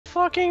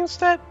fucking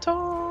stepped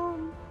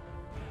on.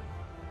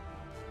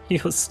 You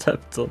got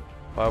stepped on.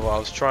 Well, I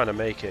was trying to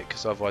make it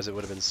because otherwise it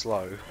would have been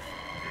slow.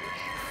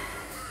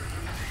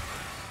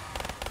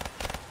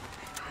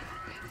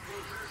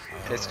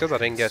 It's because I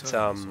didn't get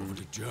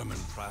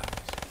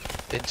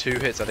in 2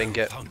 hits I didn't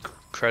get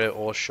credit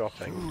or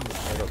shopping.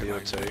 I got the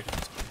other 2.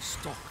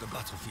 Stock the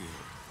battlefield.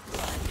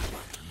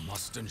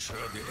 Must ensure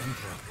the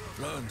Emperor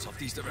learns of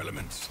these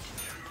developments.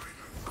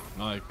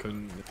 No, I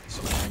couldn't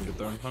get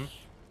there in time.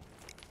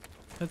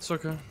 It's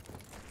okay.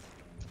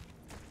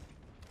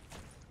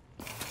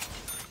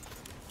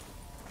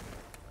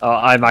 Oh,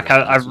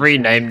 I've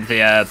renamed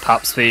the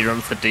Pap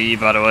Speedrun for D,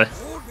 by the way.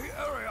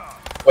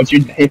 What's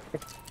your name?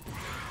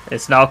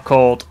 It's now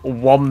called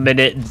 1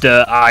 minute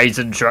the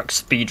Eisendrach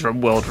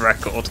Speedrun World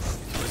Record.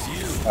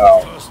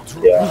 Oh,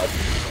 yeah.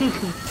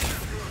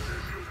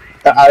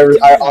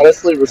 I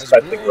honestly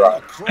respect the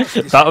grind.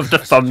 That of the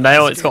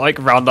thumbnail, it's got like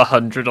around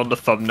 100 on the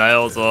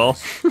thumbnail as well.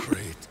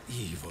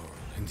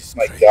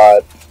 My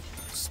god.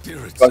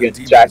 Fucking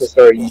Jack is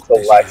starting to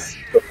Lex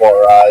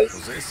before our eyes.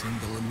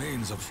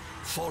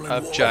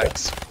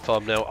 Jack's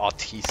thumbnail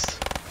artiste.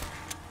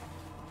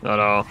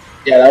 No.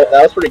 Yeah,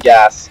 that was pretty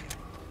gas.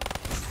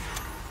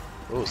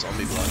 Oh,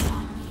 zombie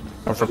blood.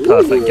 That's a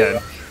perfect game.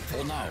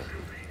 For now,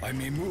 I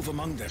may move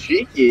among them.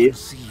 Cheeky.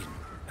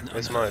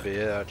 This might be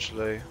it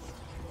actually.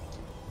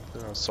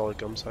 Oh, solid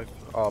gum type.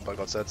 Oh my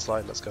god, Zed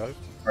slide, let's go.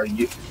 Are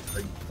you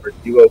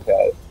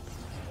okay?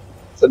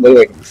 Something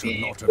like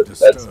me,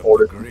 that's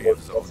ordered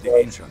of the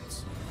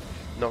ancients.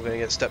 Not gonna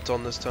get stepped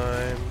on this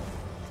time.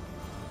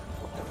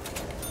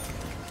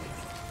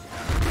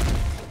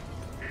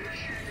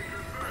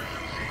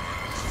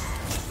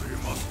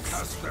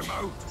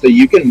 So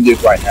you can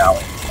nuke right now.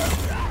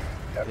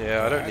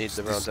 Yeah, I don't need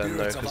the round end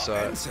though, because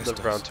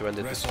the round 2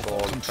 ended before,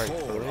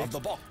 thankfully.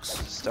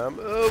 Stamp.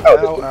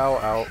 Oh,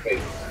 ow.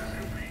 Wait.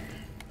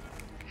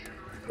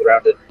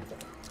 Grounded.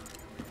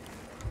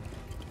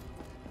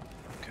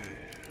 Okay.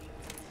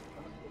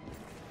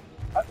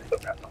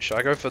 Should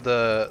I go for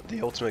the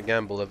ultimate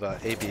gamble of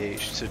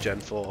ABH to Gen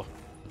 4?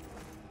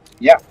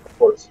 Yeah, of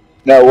course.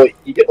 No, wait,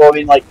 you get. Well, I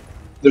mean, like,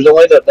 there's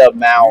only the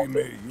mound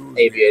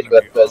ABH,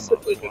 but that's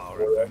simply Gen 4,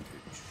 right?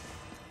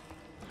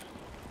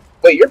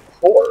 Wait, you're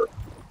poor.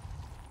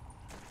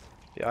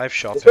 Yeah, I have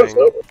shopping.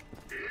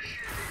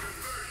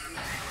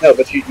 No,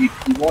 but you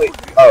only.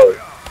 Oh,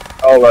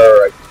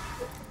 right.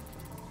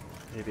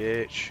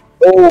 ABH.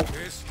 Oh.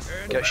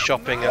 Get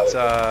shopping at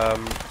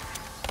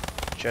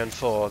Gen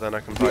 4, then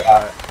I can buy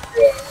that.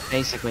 Yeah.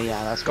 Basically,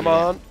 yeah, that's. Come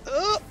on.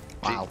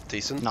 Wow.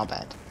 Decent. Not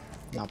bad.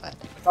 Not bad.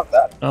 Not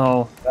bad.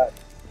 Oh. Bad.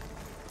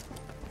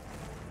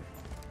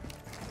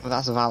 Well,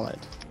 that's valid.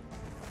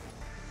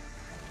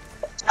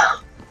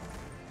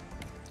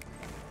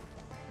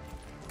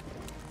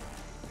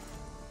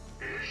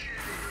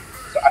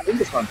 So I think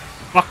this one.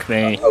 Fuck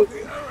me. Oh,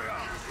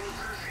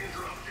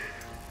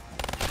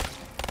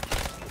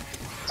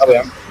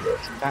 yeah.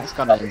 Jack's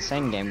got an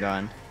insane game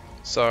going.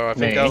 So I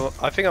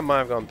think I might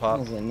have gone Pap.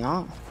 Is it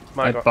not?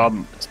 I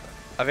bumped.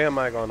 I think I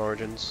might have gone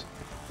Origins.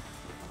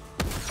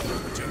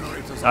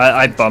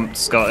 I bumped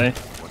Scotty.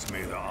 What's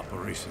made the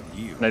operation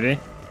yield? Maybe.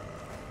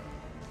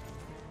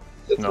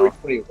 It's No.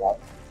 321.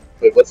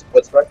 Wait, what's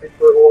record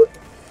for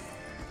Origin?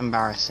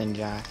 Embarrassing,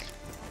 Jack.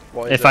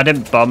 What is If it? I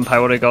didn't bump, I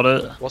would have got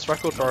it. What's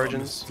record for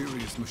Origins?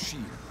 Mysterious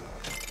machine.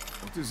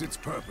 What is its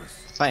purpose?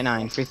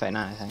 39,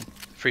 339, I think.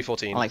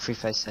 314. I like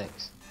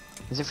 356.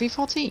 Is it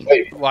 314?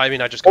 Wait, Well, I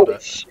mean, I just got holy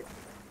it. shit.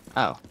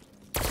 Oh.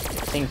 I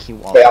think you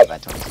was Wait,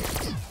 about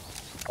 26.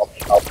 I'll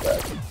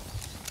check.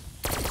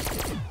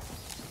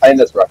 I think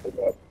that's record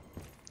though.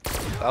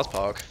 That was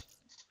Park.